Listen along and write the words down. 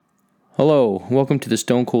Hello, welcome to the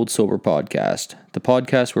Stone Cold Sober podcast, the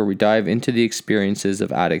podcast where we dive into the experiences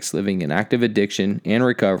of addicts living in active addiction and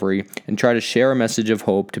recovery and try to share a message of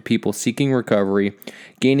hope to people seeking recovery,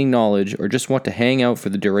 gaining knowledge, or just want to hang out for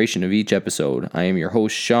the duration of each episode. I am your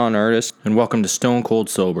host, Sean Artis, and welcome to Stone Cold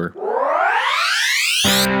Sober.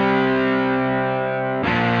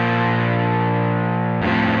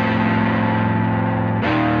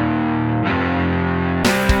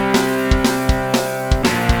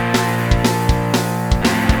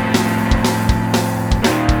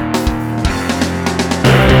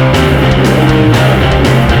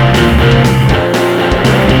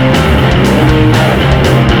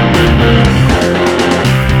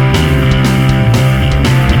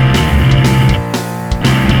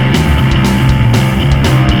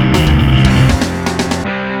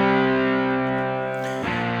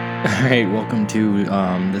 Welcome to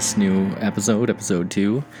this new episode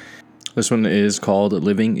 2. This one is called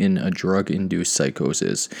Living in a Drug-Induced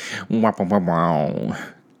Psychosis. What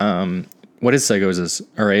is psychosis?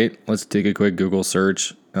 All right, let's take a quick Google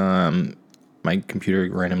search. My computer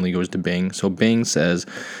randomly goes to Bing. So Bing says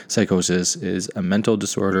psychosis is a mental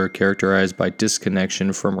disorder characterized by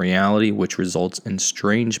disconnection from reality, which results in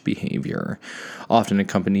strange behavior, often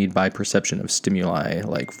accompanied by perception of stimuli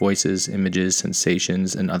like voices, images,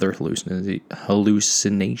 sensations, and other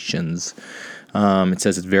hallucinations. It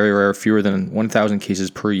says it's very rare, fewer than 1,000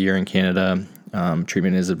 cases per year in Canada.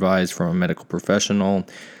 Treatment is advised from a medical professional.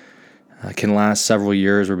 Can last several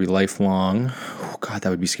years or be lifelong. Oh, God,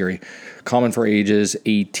 that would be scary. Common for ages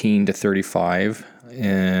 18 to 35.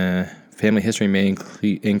 Family history may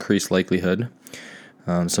increase likelihood.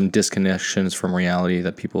 Some disconnections from reality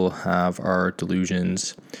that people have are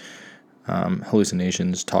delusions,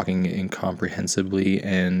 hallucinations, talking incomprehensibly,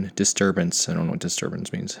 and disturbance. I don't know what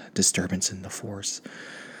disturbance means. Disturbance in the force.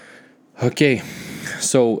 Okay,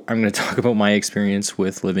 so I'm going to talk about my experience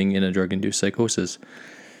with living in a drug-induced psychosis.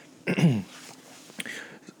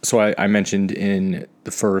 So I mentioned in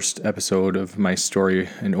the first episode of my story,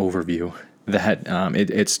 an overview, that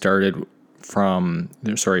its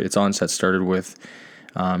onset started with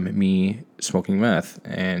me smoking meth.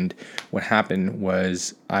 And what happened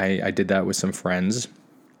was I did that with some friends.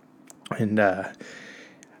 And I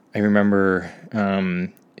remember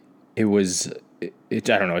it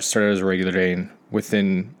started as a regular day. And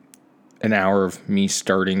within an hour of me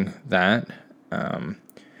starting that,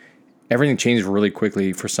 everything changed really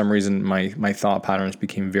quickly. For some reason, my thought patterns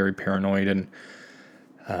became very paranoid, and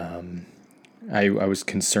I was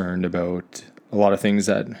concerned about a lot of things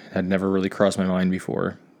that had never really crossed my mind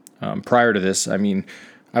before. Prior to this,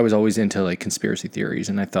 I was always into like conspiracy theories,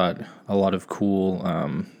 and I thought a lot of cool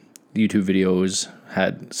YouTube videos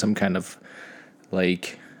had some kind of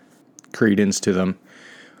like credence to them.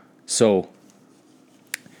 So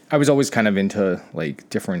I was always kind of into like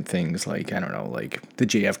different things, like, I don't know, like the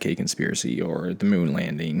JFK conspiracy or the moon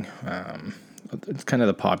landing. It's kind of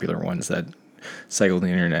the popular ones that cycle the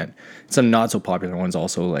internet. Some not so popular ones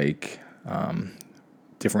also, like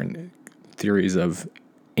different theories of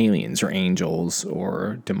aliens or angels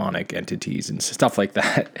or demonic entities and stuff like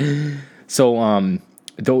that. So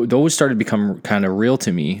those started to become kind of real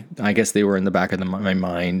to me. I guess they were in the back of my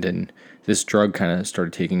mind, and this drug kind of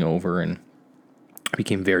started taking over, and I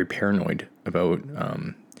became very paranoid about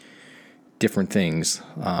different things.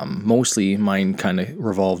 Mostly mine kind of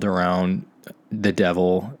revolved around the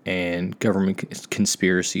devil and government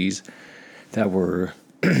conspiracies that were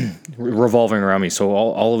revolving around me. So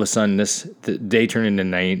all of a sudden, the day turned into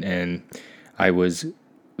night, and I was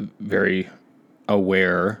very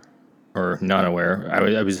aware, or not aware.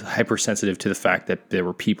 I was hypersensitive to the fact that there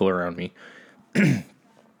were people around me.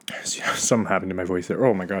 Something happened to my voice there.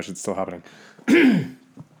 Oh my gosh, it's still happening.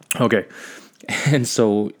 Okay. And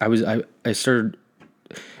so I started,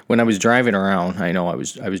 when I was driving around, I know I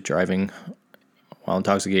was driving while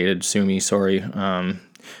intoxicated. Sue me, sorry. I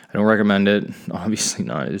don't recommend it. Obviously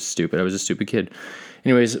not. It's stupid. I was a stupid kid.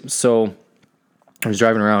 Anyways, so I was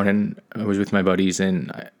driving around, and I was with my buddies,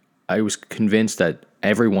 and I was convinced that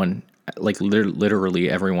everyone, like literally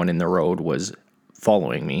everyone in the road, was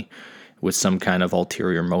following me with some kind of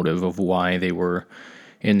ulterior motive of why they were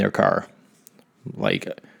in their car. Like,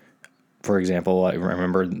 for example, I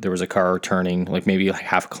remember there was a car turning like maybe like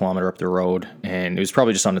half a kilometer up the road, and it was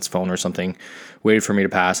probably just on its phone or something, waited for me to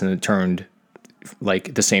pass, and it turned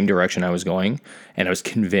like the same direction I was going, and I was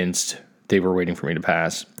convinced they were waiting for me to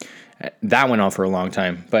pass. That went on for a long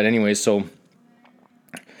time. But anyway, so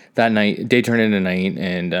that night, day turned into night,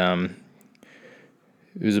 and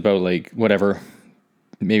it was about like whatever,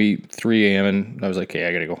 maybe 3 a.m. and I was like, okay,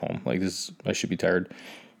 I gotta go home. Like this, I should be tired.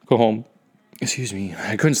 Go home. excuse me,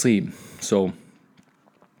 I couldn't sleep. So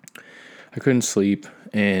I couldn't sleep.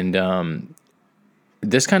 And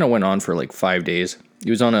this kind of went on for like 5 days. It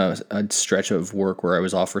was on a stretch of work where I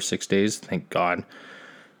was off for 6 days, thank God.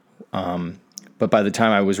 But by the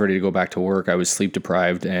time I was ready to go back to work, I was sleep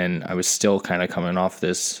deprived and I was still kind of coming off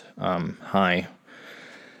this high.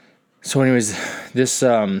 So anyways, this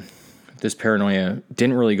paranoia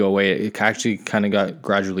didn't really go away. It actually kind of got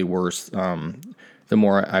gradually worse the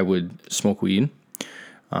more I would smoke weed.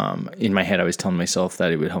 In my head, I was telling myself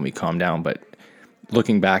that it would help me calm down, but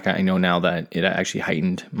looking back, I know now that it actually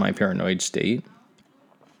heightened my paranoid state.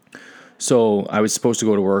 So I was supposed to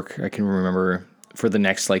go to work. I can remember for the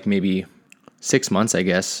next like maybe 6 months, I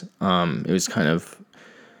guess. It was kind of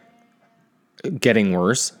getting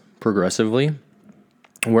worse progressively,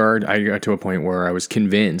 where I got to a point where I was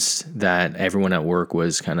convinced that everyone at work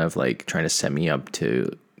was kind of like trying to set me up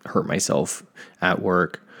to hurt myself at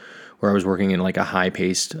work, where I was working in like a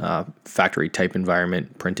high-paced factory type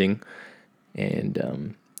environment, printing,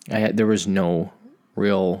 and there was no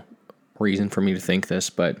real reason for me to think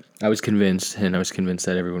this, but I was convinced, and I was convinced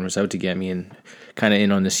that everyone was out to get me and kind of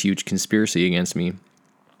in on this huge conspiracy against me.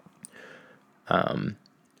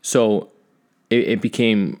 So it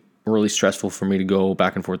became really stressful for me to go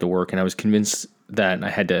back and forth to work, and I was convinced that I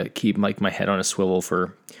had to keep like my head on a swivel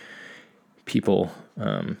for people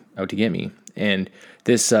out to get me. And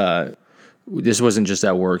this wasn't just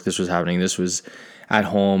at work. This was happening. This was at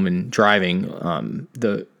home and driving.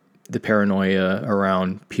 The paranoia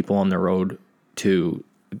around people on the road to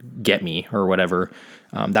get me or whatever,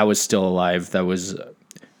 that was still alive. I was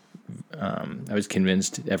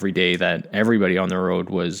convinced every day that everybody on the road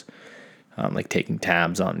was like taking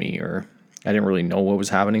tabs on me, or I didn't really know what was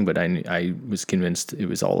happening, but I was convinced it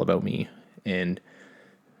was all about me. And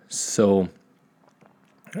so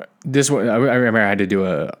this one, I remember I had to do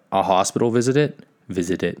a hospital visit.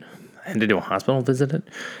 I had to do a hospital visit. I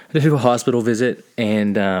had to do a hospital visit,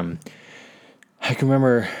 and I can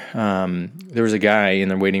remember there was a guy in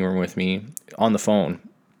the waiting room with me on the phone,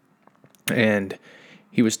 and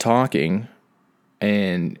he was talking,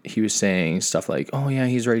 and he was saying stuff like, "Oh yeah,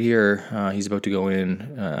 he's right here. He's about to go in.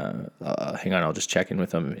 Hang on, I'll just check in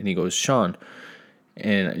with him." And he goes, "Sean,"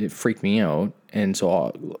 and it freaked me out. And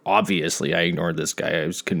so obviously I ignored this guy. I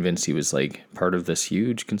was convinced he was like part of this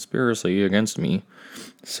huge conspiracy against me.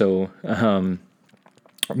 So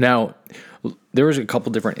now there was a couple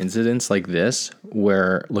different incidents like this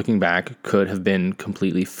where, looking back, could have been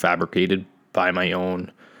completely fabricated by my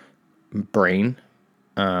own brain.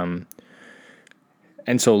 And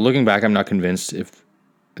so looking back, I'm not convinced if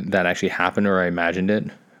that actually happened or I imagined it.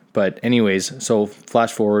 But anyways, so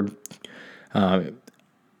flash forward,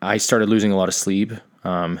 I started losing a lot of sleep,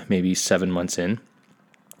 maybe 7 months in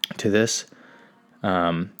to this.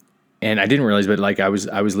 And I didn't realize, but like I was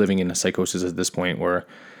living in a psychosis at this point where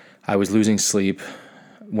I was losing sleep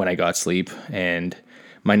when I got sleep, and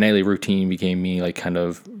my nightly routine became me like kind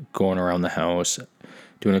of going around the house,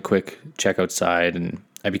 doing a quick check outside, and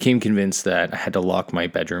I became convinced that I had to lock my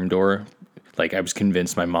bedroom door. Like I was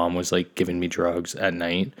convinced my mom was like giving me drugs at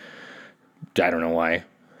night. I don't know why.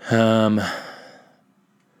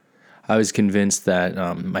 I was convinced that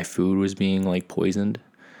my food was being like poisoned.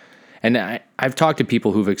 And I've talked to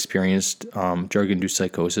people who've experienced drug-induced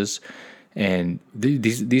psychosis, and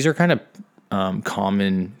these are kind of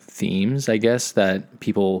common themes, I guess, that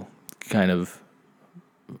people kind of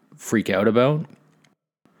freak out about.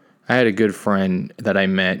 I had a good friend that I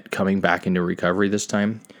met coming back into recovery this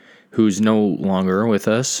time, who's no longer with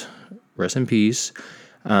us. Rest in peace.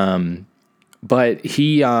 But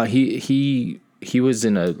he was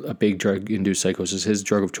in a big drug-induced psychosis. His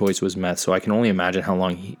drug of choice was meth, so I can only imagine how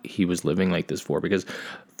long he was living like this for, because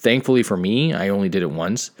thankfully for me, I only did it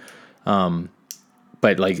once.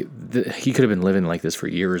 But like he could have been living like this for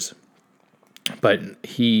years. But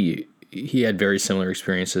he had very similar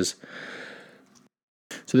experiences.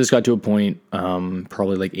 So this got to a point,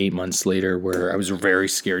 probably like 8 months later, where I was very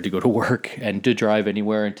scared to go to work and to drive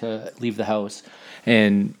anywhere and to leave the house.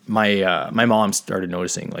 And my mom started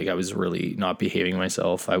noticing, like, I was really not behaving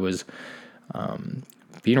myself. I was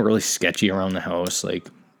being really sketchy around the house. Like,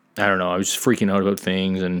 I don't know, I was just freaking out about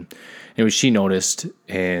things. And anyway, she noticed,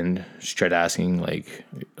 and she tried asking, like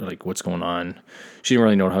what's going on. She didn't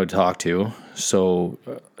really know how to talk to. So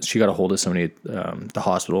she got a hold of somebody at the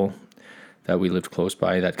hospital that we lived close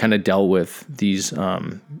by that kind of dealt with these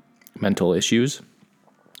mental issues,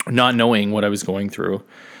 not knowing what I was going through,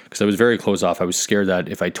 because I was very closed off. I was scared that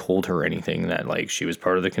if I told her anything, that like she was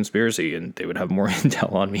part of the conspiracy and they would have more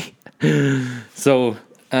intel on me. So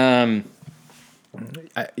I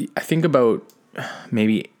think about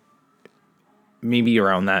maybe maybe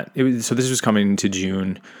around that. So this was coming into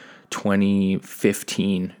June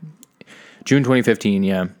 2015. June 2015,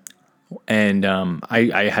 yeah. And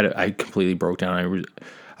I completely broke down.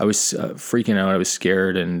 I was freaking out. I was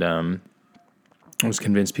scared, and I was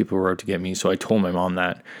convinced people were out to get me. So I told my mom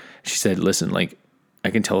that. She said, "Listen, like, I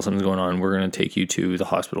can tell something's going on. We're gonna take you to the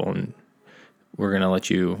hospital, and we're gonna let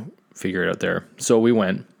you figure it out there." So we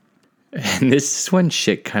went. And this is when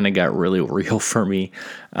shit kind of got really real for me,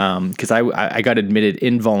 because I got admitted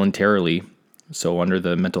involuntarily. So under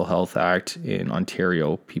the Mental Health Act in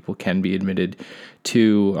Ontario, people can be admitted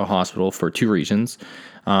to a hospital for two reasons.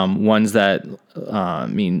 One's that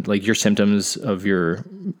mean like your symptoms of your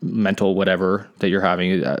mental whatever that you're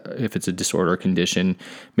having, if it's a disorder or condition,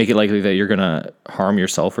 make it likely that you're going to harm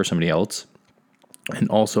yourself or somebody else. And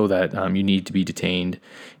also that you need to be detained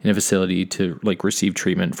in a facility to like receive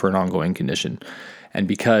treatment for an ongoing condition. And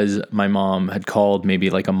because my mom had called maybe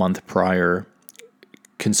like a month prior,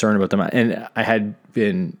 concerned about them, and I had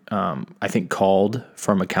been, I think, called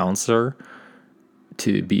from a counselor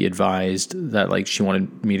to be advised that like she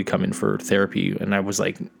wanted me to come in for therapy, and I was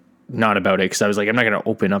like not about it because I was like, I'm not going to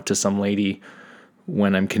open up to some lady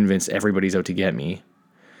when I'm convinced everybody's out to get me,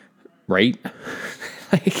 right?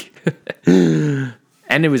 Like.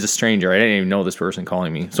 And it was a stranger. I didn't even know this person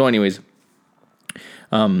calling me. So anyways,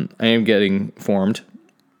 I am getting formed,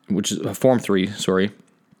 which is Form 3, sorry.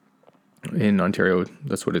 In Ontario,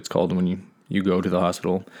 that's what it's called when you go to the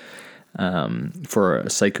hospital for a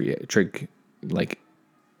psychiatric like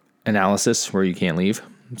analysis where you can't leave.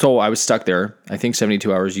 So I was stuck there. I think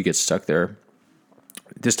 72 hours you get stuck there.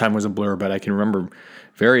 This time was a blur, but I can remember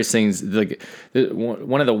various things. Like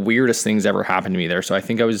one of the weirdest things ever happened to me there. So I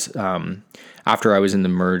think I was after I was in the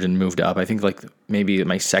merge and moved up. I think like maybe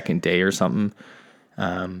my second day or something.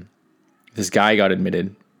 This guy got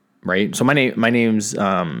admitted, right? So my name's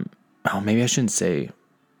maybe I shouldn't say.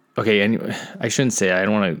 Okay, anyway, I shouldn't say. I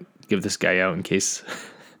don't want to give this guy out in case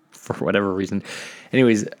for whatever reason.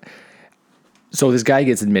 Anyways. So this guy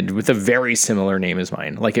gets admitted with a very similar name as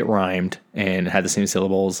mine. Like it rhymed and had the same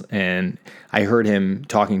syllables. And I heard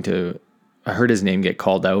his name get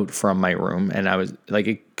called out from my room. And I was like,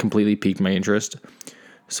 it completely piqued my interest.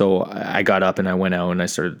 So I got up and I went out and I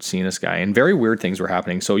started seeing this guy. And very weird things were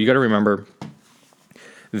happening. So you got to remember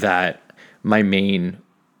that my main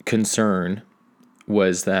concern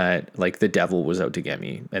was that like the devil was out to get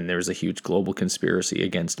me. And there was a huge global conspiracy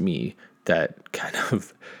against me that kind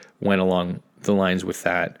of went along the lines with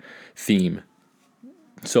that theme.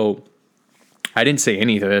 So I didn't say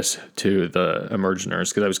any of this to the emerge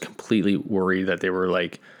nurse because I was completely worried that they were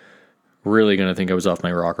like really going to think I was off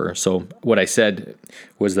my rocker. So what I said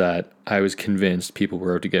was that I was convinced people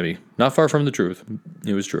were out to get me. Not far from the truth.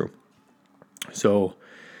 It was true. So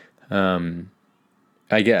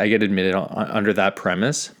I get admitted under that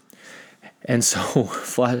premise. And so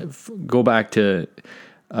go back to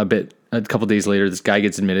a couple days later, this guy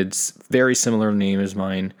gets admitted, very similar name as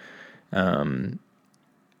mine. And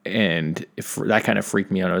that kind of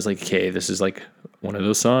freaked me out. I was like, okay, this is like one of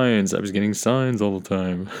those signs. I was getting signs all the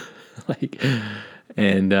time.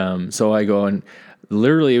 So I go and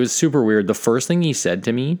literally it was super weird. The first thing he said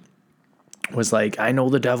to me was like, I know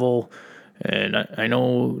the devil and I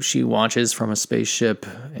know she watches from a spaceship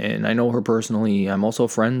and I know her personally. I'm also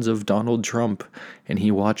friends of Donald Trump and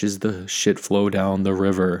he watches the shit flow down the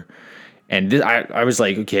river. And I was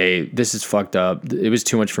like, okay, this is fucked up. It was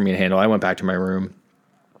too much for me to handle. I went back to my room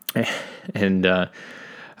and I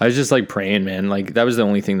was just like praying, man. Like that was the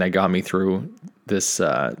only thing that got me through this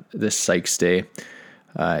psych stay.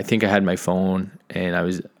 I think I had my phone and I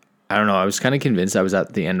was kind of convinced I was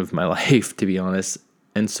at the end of my life, to be honest.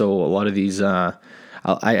 And so a lot of these,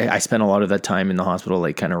 I spent a lot of that time in the hospital,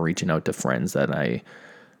 like kind of reaching out to friends that I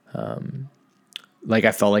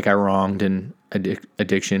felt like I wronged in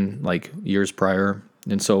addiction like years prior.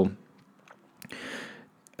 And so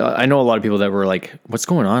I know a lot of people that were like, what's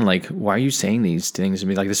going on? Like, why are you saying these things to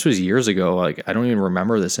me? Like, this was years ago. Like, I don't even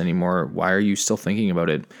remember this anymore. Why are you still thinking about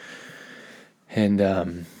it? And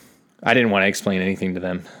I didn't want to explain anything to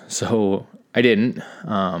them. So I didn't.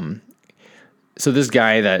 So this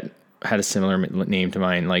guy that had a similar name to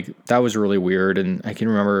mine, like, that was really weird. And I can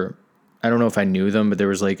remember, I don't know if I knew them, but there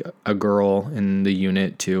was like a girl in the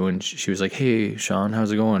unit too. And she was like, hey, Sean,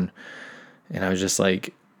 how's it going? And I was just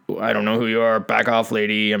like, I don't know who you are. Back off,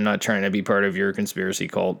 lady. I'm not trying to be part of your conspiracy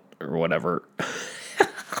cult or whatever.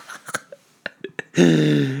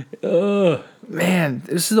 Oh, man,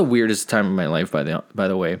 this is the weirdest time of my life, by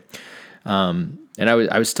the way. And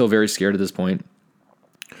I was still very scared at this point.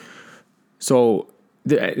 So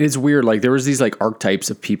it's weird. Like there was these like archetypes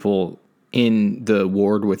of people in the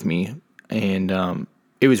ward with me. and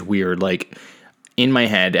it was weird. Like, in my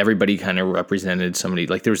head, everybody kind of represented somebody.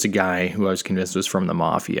 Like, there was a guy who I was convinced was from the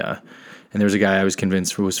mafia, and there was a guy I was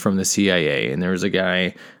convinced was from the CIA, and there was a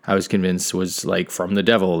guy I was convinced was like from the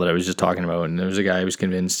devil that I was just talking about, and there was a guy I was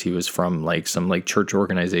convinced he was from like some like church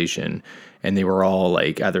organization, and they were all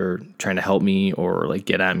like either trying to help me or like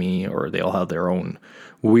get at me, or they all had their own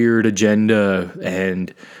weird agenda.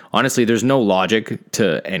 And honestly, there's no logic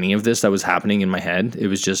to any of this that was happening in my head. It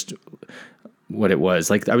was just what it was.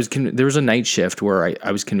 Like, there was a night shift where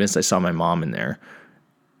I was convinced I saw my mom in there.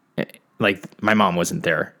 Like, my mom wasn't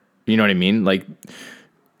there. You know what I mean? Like,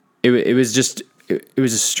 it was just, it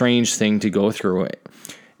was a strange thing to go through.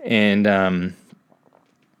 And,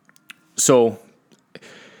 so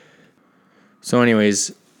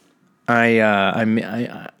anyways,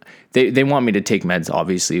 they want me to take meds,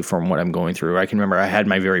 obviously, from what I'm going through. I can remember I had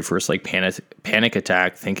my very first like panic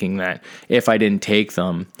attack, thinking that if I didn't take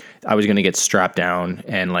them, I was going to get strapped down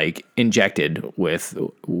and like injected with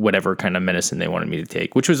whatever kind of medicine they wanted me to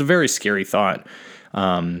take, which was a very scary thought.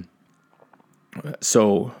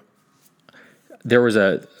 So there was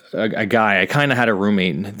a guy, I kind of had a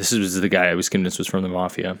roommate, and this was the guy I was convinced was from the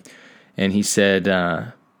mafia. And he said,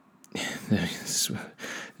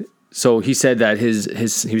 so he said that he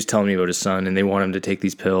was telling me about his son, and they want him to take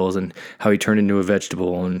these pills and how he turned into a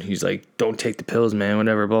vegetable. And he's like, don't take the pills, man,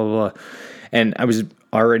 whatever, blah, blah, blah. And I was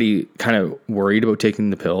already kind of worried about taking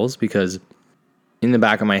the pills, because in the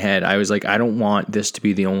back of my head, I was like, I don't want this to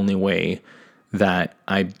be the only way that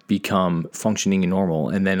I become functioning and normal,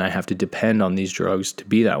 and then I have to depend on these drugs to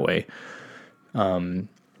be that way.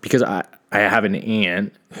 Because I have an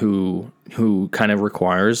aunt who kind of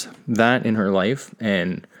requires that in her life,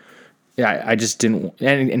 and yeah, I just didn't.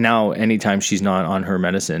 And now, anytime she's not on her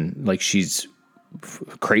medicine, like, she's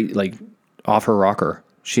crazy, like off her rocker.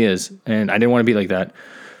 She is, and I didn't want to be like that.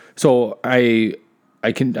 So I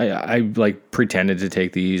like pretended to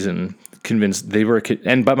take these and convinced they were,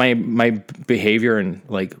 but my behavior and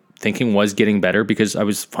like thinking was getting better, because I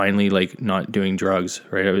was finally like not doing drugs,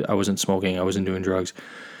 right? I wasn't smoking. I wasn't doing drugs.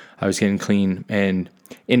 I was getting clean. And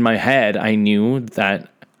in my head, I knew that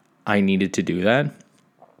I needed to do that,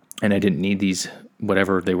 and I didn't need these,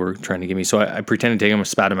 whatever they were trying to give me. So I pretended to take them,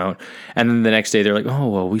 spat them out. And then the next day they're like, oh,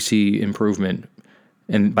 well, we see improvement.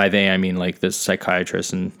 And by they, I mean like the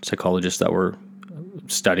psychiatrists and psychologists that were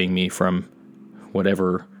studying me from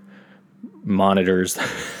whatever monitors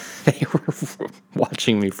they were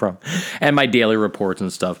watching me from, and my daily reports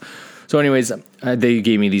and stuff. So anyways, they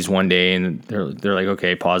gave me these one day, and they're like,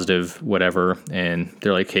 okay, positive, whatever. And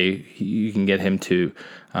they're like, hey, you can get him to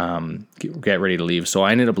get ready to leave. So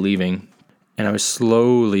I ended up leaving, and I was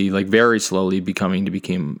slowly, like very slowly,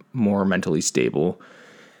 became more mentally stable.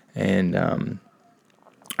 And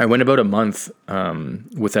I went about a month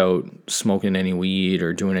without smoking any weed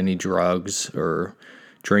or doing any drugs or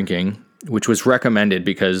drinking, which was recommended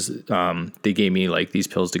because they gave me like these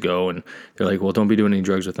pills to go, and they're like, well, don't be doing any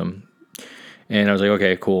drugs with them. And I was like,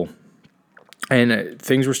 okay, cool. And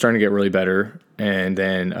things were starting to get really better. And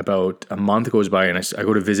then about a month goes by, and I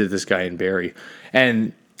go to visit this guy in Barrie,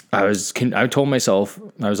 and I told myself,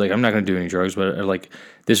 I was like, I'm not going to do any drugs, but like,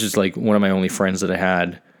 this is like one of my only friends that I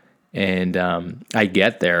had. And I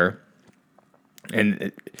get there,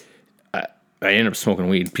 and I end up smoking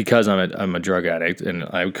weed because I'm a drug addict, and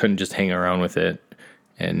I couldn't just hang around with it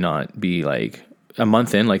and not be like a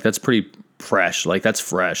month in. Like, that's pretty fresh. Like, that's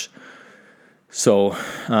fresh. So,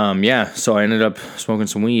 so I ended up smoking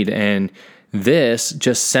some weed, and this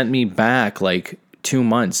just sent me back like 2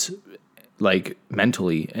 months, like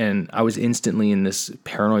mentally, and I was instantly in this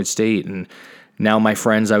paranoid state. And now my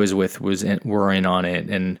friends I was with were in on it,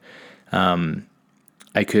 and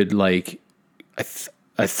I could like,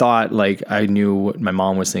 I thought like I knew what my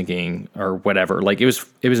mom was thinking or whatever. Like, it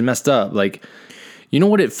was messed up. Like, you know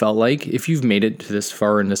what it felt like? If you've made it to this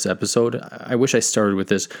far in this episode, I wish I started with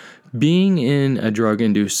this. Being in a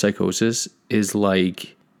drug-induced psychosis is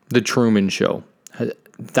like The Truman Show.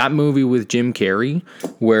 That movie with Jim Carrey,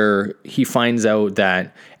 where he finds out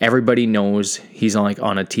that everybody knows he's on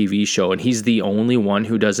a TV show, and he's the only one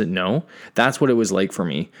who doesn't know. That's what it was like for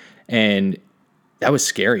me. And that was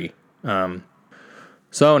scary. So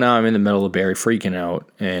now I'm in the middle of Barrie freaking out,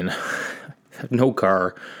 and I have no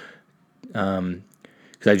car.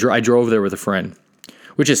 Because I drove there with a friend,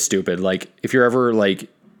 which is stupid. Like, if you're ever like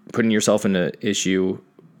putting yourself in an issue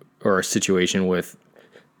or a situation with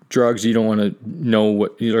drugs, you don't want to know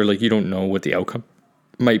you don't know what the outcome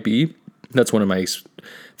might be. That's one of my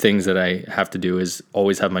things that I have to do, is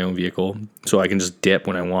always have my own vehicle so I can just dip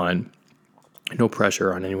when I want. No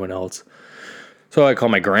pressure on anyone else. So I call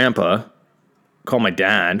my grandpa, call my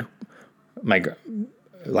dad, my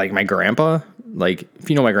my grandpa, like, if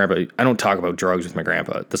you know my grandpa, I don't talk about drugs with my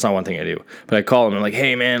grandpa. That's not one thing I do. But I call him, I'm like,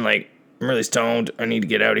 hey man, like, I'm really stoned. I need to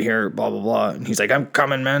get out of here, blah, blah, blah. And he's like, I'm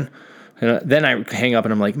coming, man. And then I hang up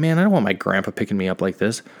and I'm like, man, I don't want my grandpa picking me up like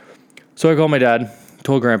this. So I called my dad,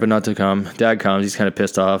 told grandpa not to come. Dad comes, he's kind of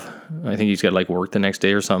pissed off. I think he's got like work the next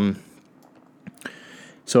day or something.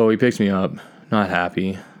 So he picks me up, not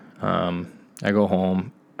happy. I go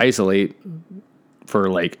home, isolate for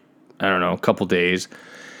like, I don't know, a couple days.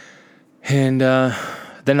 And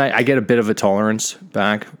then I get a bit of a tolerance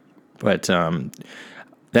back. But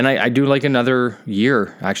then I do like another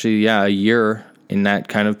year. Actually, yeah, a year in that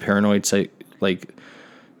kind of paranoid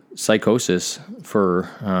psychosis for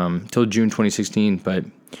till June 2016. But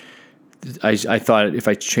I thought if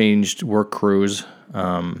I changed work crews,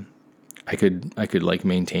 I could like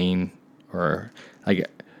maintain, or like,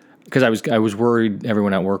 because I was worried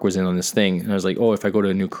everyone at work was in on this thing, and I was like, oh, if I go to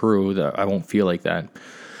a new crew, that I won't feel like that.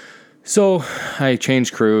 So I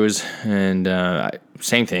changed crews, and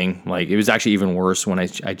same thing. Like, it was actually even worse when I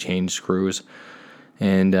changed crews,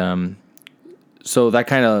 and so that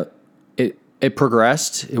kind of it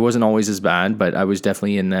progressed. It wasn't always as bad, but I was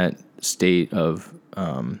definitely in that state of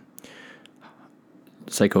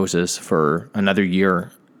psychosis for another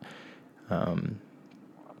year.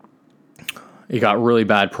 It got really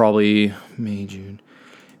bad probably May, June,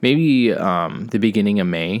 maybe the beginning of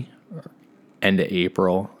May, end of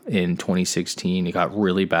April in 2016. It got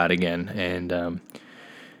really bad again. And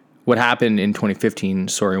what happened in 2015,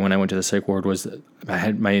 when I went to the psych ward, was that I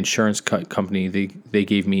had my insurance company, they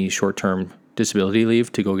gave me short-term disability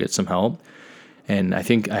leave to go get some help. And I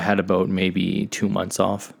think I had about maybe 2 months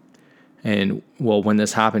off. And well, when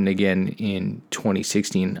this happened again in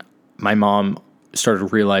 2016, my mom started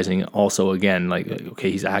realizing also again, like,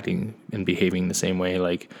 okay, he's acting and behaving the same way.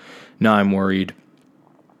 Like, now I'm worried.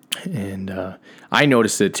 And I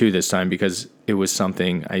noticed it too this time, because it was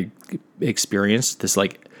something I experienced, this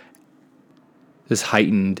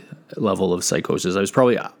heightened level of psychosis. I was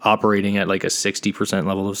probably operating at like a 60%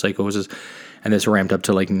 level of psychosis, and this ramped up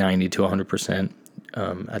to like 90 to 100%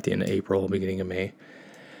 at the end of April, beginning of May.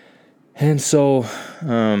 And so,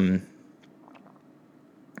 same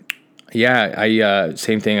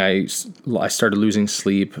thing. I started losing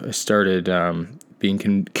sleep. I started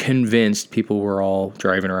being convinced people were all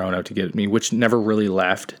driving around out to get me, which never really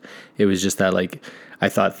left. It was just that, like, I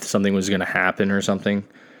thought something was going to happen or something.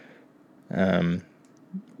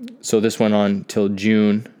 So this went on till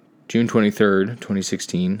June 23rd,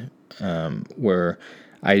 2016, where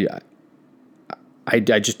I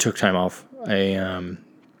just took time off.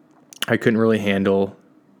 I couldn't really handle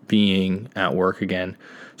being at work again.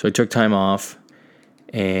 So I took time off,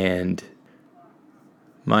 and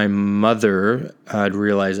my mother had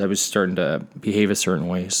realized I was starting to behave a certain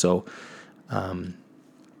way. So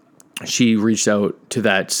she reached out to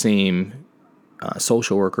that same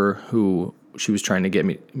social worker who she was trying to get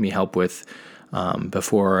me help with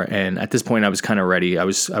before. And at this point, I was kind of ready. I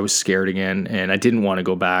was scared again, and I didn't want to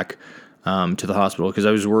go back to the hospital, because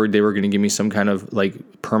I was worried they were going to give me some kind of like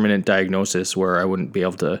permanent diagnosis where I wouldn't be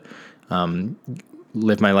able to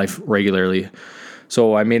live my life regularly.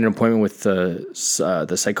 So I made an appointment with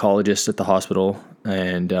the psychologist at the hospital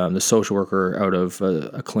and the social worker out of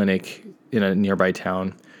a clinic in a nearby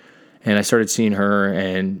town. And I started seeing her,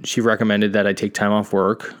 and she recommended that I take time off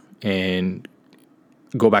work and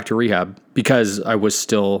go back to rehab, because I was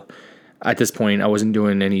still, at this point, I wasn't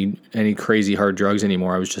doing any crazy hard drugs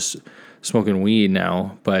anymore. I was just smoking weed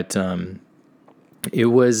now. But it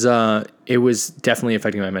was definitely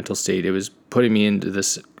affecting my mental state. It was putting me into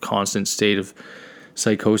this constant state of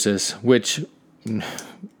psychosis, which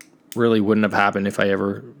really wouldn't have happened if I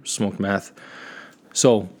ever smoked meth.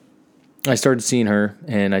 So I started seeing her,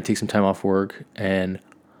 and I take some time off work, and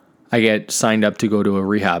I get signed up to go to a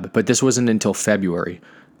rehab. But this wasn't until February.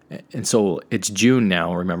 And so it's June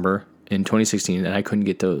now, remember, in 2016, and I couldn't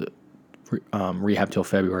get to rehab till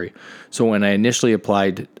February. So when I initially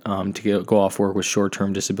applied to go off work with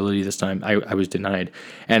short-term disability this time, I was denied.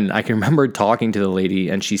 And I can remember talking to the lady,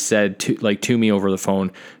 and she said to me over the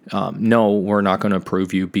phone, no, we're not going to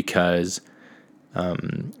approve you because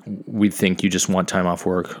we think you just want time off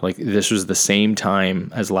work. Like, this was the same time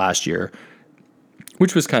as last year,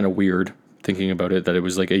 which was kind of weird thinking about it, that it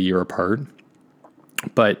was like a year apart.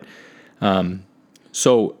 But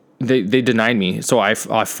so they denied me. So I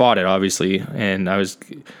fought it, obviously, and I was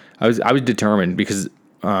determined, because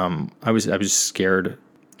I was scared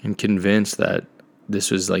and convinced that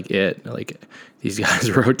this was like it. Like, these guys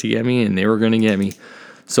were out to get me, and they were going to get me.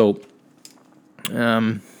 So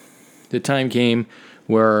the time came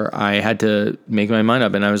where I had to make my mind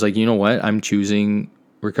up, and I was like, you know what? I'm choosing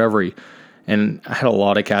recovery. And I had a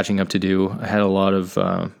lot of catching up to do. I had a lot of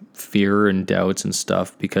fear and doubts and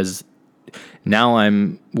stuff, because now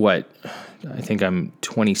I'm I think I'm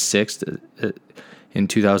 26 in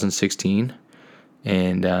 2016,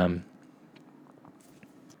 and I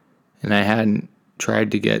hadn't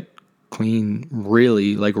tried to get clean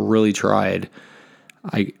really tried,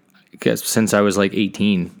 I guess, since I was like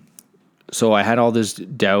 18. So I had all this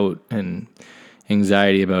doubt and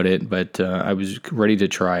anxiety about it, but I was ready to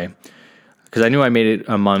try, because I knew I made it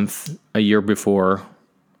a year before,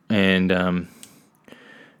 and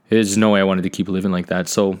there's no way I wanted to keep living like that.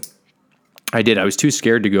 So I did. I was too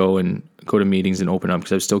scared to go to meetings and open up,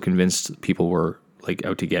 because I was still convinced people were like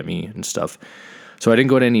out to get me and stuff. So I didn't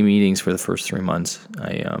go to any meetings for the first 3 months.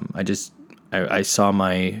 I saw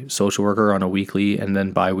my social worker on a weekly and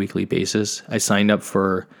then bi-weekly basis. I signed up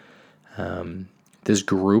for this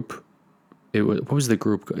group. What was the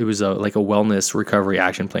group? It was like a wellness recovery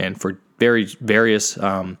action plan for various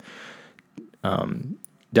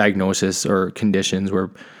diagnosis or conditions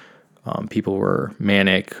where people were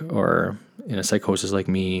manic or in a psychosis like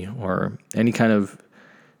me, or any kind of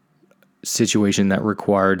situation that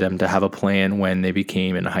required them to have a plan when they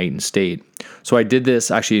became in a heightened state. So I did this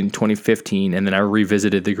actually in 2015, and then I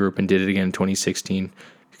revisited the group and did it again in 2016,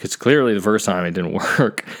 because clearly the first time it didn't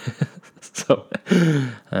work. So,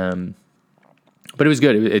 but it was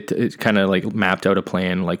good. It kind of like mapped out a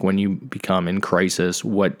plan, like when you become in crisis,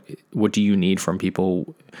 what do you need from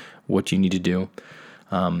people? What do you need to do?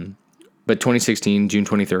 But 2016, June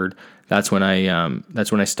 23rd, that's when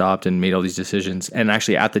I stopped and made all these decisions. And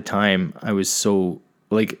actually at the time I was so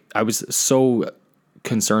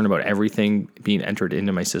concerned about everything being entered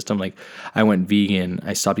into my system. Like, I went vegan.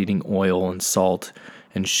 I stopped eating oil and salt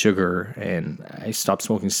and sugar, and I stopped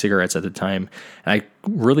smoking cigarettes at the time. And I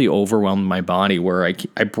really overwhelmed my body, where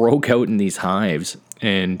I broke out in these hives.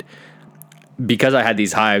 And because I had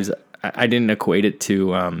these hives, I didn't equate it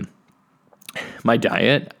to my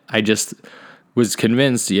diet. I just was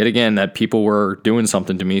convinced yet again that people were doing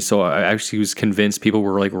something to me. So I actually was convinced people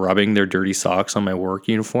were like rubbing their dirty socks on my work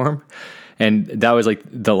uniform. And that was like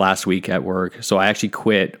the last week at work. So I actually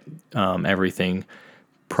quit everything,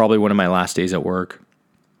 probably one of my last days at work.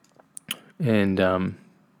 And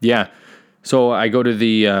yeah, so I go to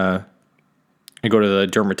the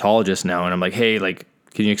dermatologist now, and I'm like, hey, like,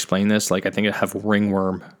 can you explain this? Like, I think I have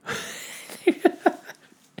ringworm.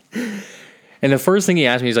 And the first thing he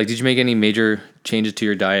asked me, he's like, did you make any major changes to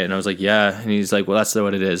your diet? And I was like, yeah. And he's like, well, that's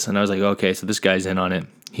what it is. And I was like, okay, so this guy's in on it.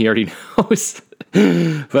 He already knows.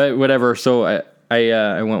 But whatever. So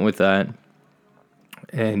I went with that.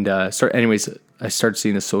 And I started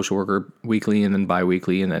seeing the social worker weekly and then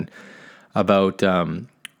bi-weekly. And then about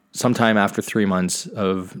sometime after 3 months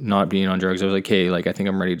of not being on drugs, I was like, hey, like, I think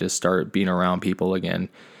I'm ready to start being around people again.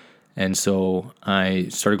 And so I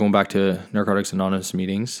started going back to Narcotics Anonymous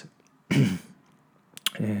meetings.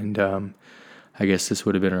 And I guess this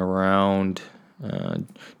would have been around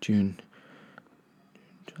June,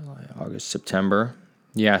 July, August, September.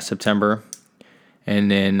 Yeah, September.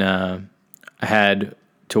 And then I had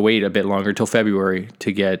to wait a bit longer till February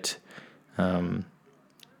to get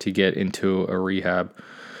into a rehab.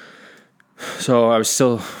 So I was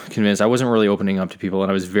still convinced. I wasn't really opening up to people,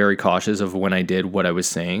 and I was very cautious of when I did what I was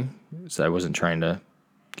saying. So I wasn't trying to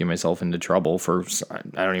get myself into trouble for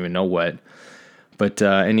I don't even know what. But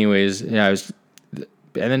anyways, yeah, and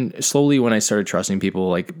then slowly when I started trusting people,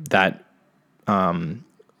 like that,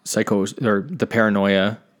 psychosis or the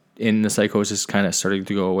paranoia in the psychosis kind of started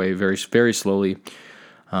to go away very, very slowly,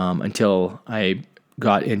 until I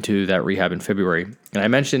got into that rehab in February. And I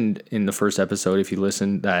mentioned in the first episode, if you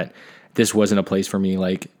listened, that this wasn't a place for me.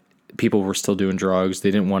 Like, people were still doing drugs.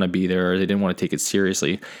 They didn't want to be there. They didn't want to take it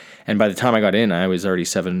seriously. And by the time I got in, I was already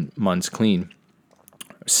 7 months clean.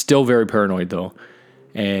 Still very paranoid though.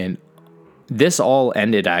 And this all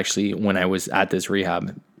ended actually when I was at this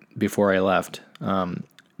rehab before I left. So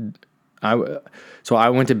I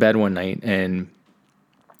went to bed one night, and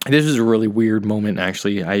this was a really weird moment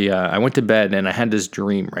actually. I went to bed and I had this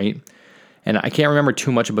dream, right? And I can't remember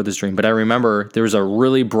too much about this dream, but I remember there was a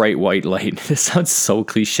really bright white light. This sounds so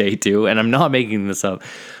cliche too, and I'm not making this up.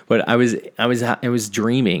 But I was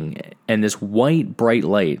dreaming, and this white bright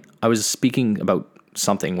light, I was speaking about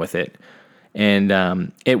something with it. And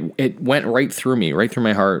it went right through me, right through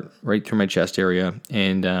my heart, right through my chest area.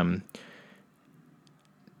 And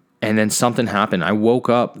then something happened. I woke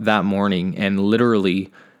up that morning, and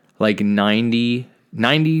literally like 90 to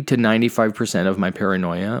 95% of my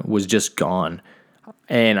paranoia was just gone.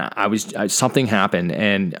 And something happened,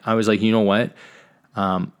 and I was like, you know what?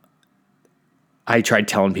 I tried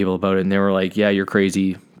telling people about it, and they were like, "Yeah, you're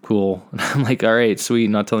crazy. Cool." And I'm like, "All right, sweet.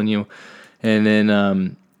 Not telling you." And then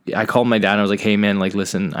I called my dad. And I was like, "Hey, man, like,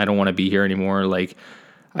 listen, I don't want to be here anymore. Like,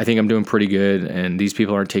 I think I'm doing pretty good, and these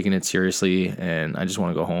people aren't taking it seriously, and I just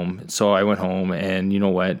want to go home." So I went home, and you know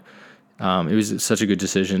what? It was such a good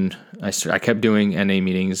decision. I kept doing NA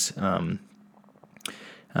meetings,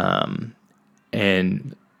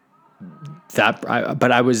 and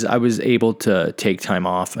but I was able to take time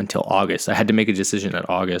off until August. I had to make a decision at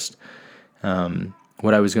August,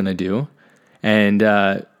 what I was going to do. And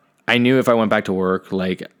I knew if I went back to work,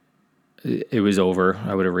 like it was over,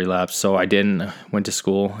 I would have relapsed. So I didn't, went to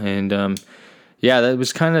school. And yeah, that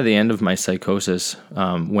was kind of the end of my psychosis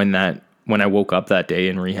when I woke up that day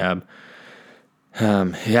in rehab.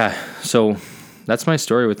 Yeah, so that's my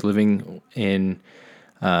story with living in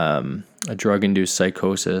a drug-induced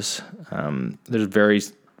psychosis.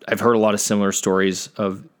 I've heard a lot of similar stories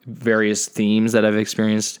of various themes that I've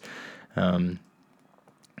experienced.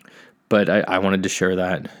 But I wanted to share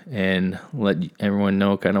that and let everyone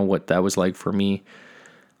know kind of what that was like for me.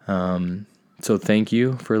 So thank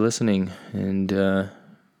you for listening, and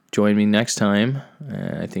join me next time.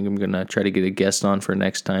 I think I'm going to try to get a guest on for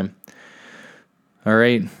next time. All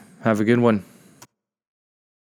right. Have a good one.